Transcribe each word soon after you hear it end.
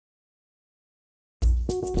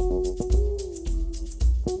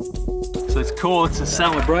cool. It's a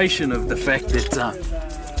celebration of the fact that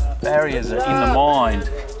barriers are in the mind.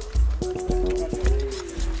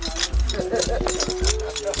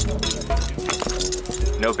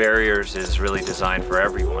 No Barriers is really designed for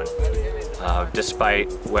everyone,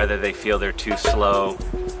 despite whether they feel they're too slow,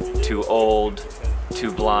 too old,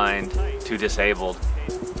 too blind, too disabled.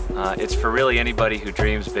 It's for really anybody who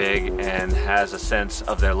dreams big and has a sense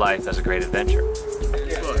of their life as a great adventure.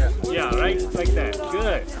 Yeah, right? Like that.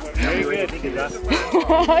 Good. Very good.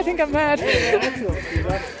 I think I'm mad.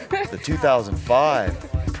 The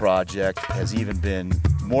 2005 project has even been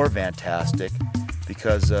more fantastic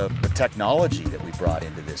because of the technology that we brought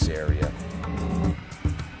into this area.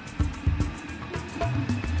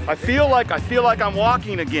 I feel like I'm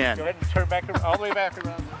walking again. Go ahead and turn back all the way back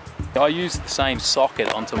around. I use the same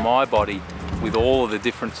socket onto my body with all of the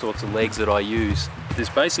different sorts of legs that I use. There's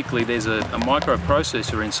a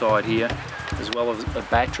microprocessor inside here, as well as a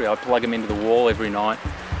battery. I plug them into the wall every night,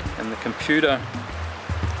 and the computer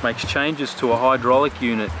makes changes to a hydraulic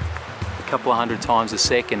unit a couple of hundred times a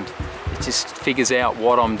second. It just figures out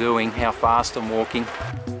what I'm doing, how fast I'm walking.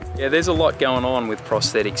 Yeah, there's a lot going on with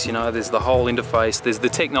prosthetics, you know. There's the whole interface, the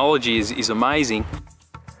technology is amazing.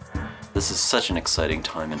 This is such an exciting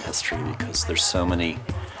time in history because there's so many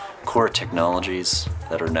core technologies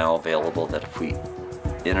that are now available that if we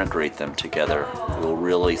integrate them together, we'll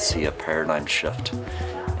really see a paradigm shift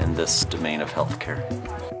in this domain of healthcare.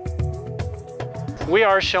 We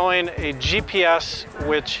are showing a GPS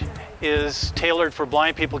which is tailored for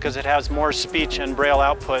blind people because it has more speech and braille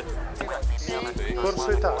output.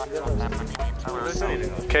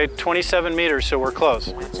 Okay, 27 meters, so we're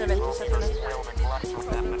close.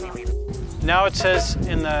 Now it says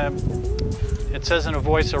in a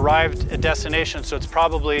voice, arrived at destination, so it's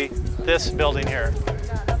probably this building here.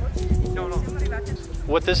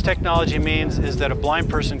 What this technology means is that a blind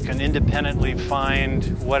person can independently find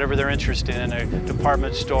whatever they're interested in, a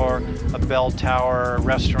department store, a bell tower, a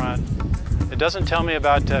restaurant. It doesn't tell me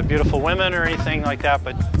about beautiful women or anything like that,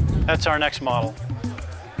 but that's our next model.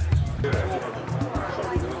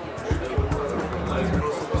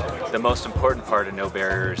 The most important part of No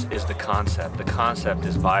Barriers is the concept. The concept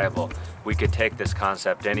is viable. We could take this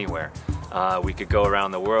concept anywhere. We could go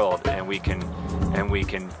around the world and we can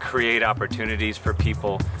create opportunities for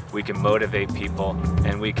people, we can motivate people,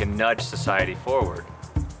 and we can nudge society forward.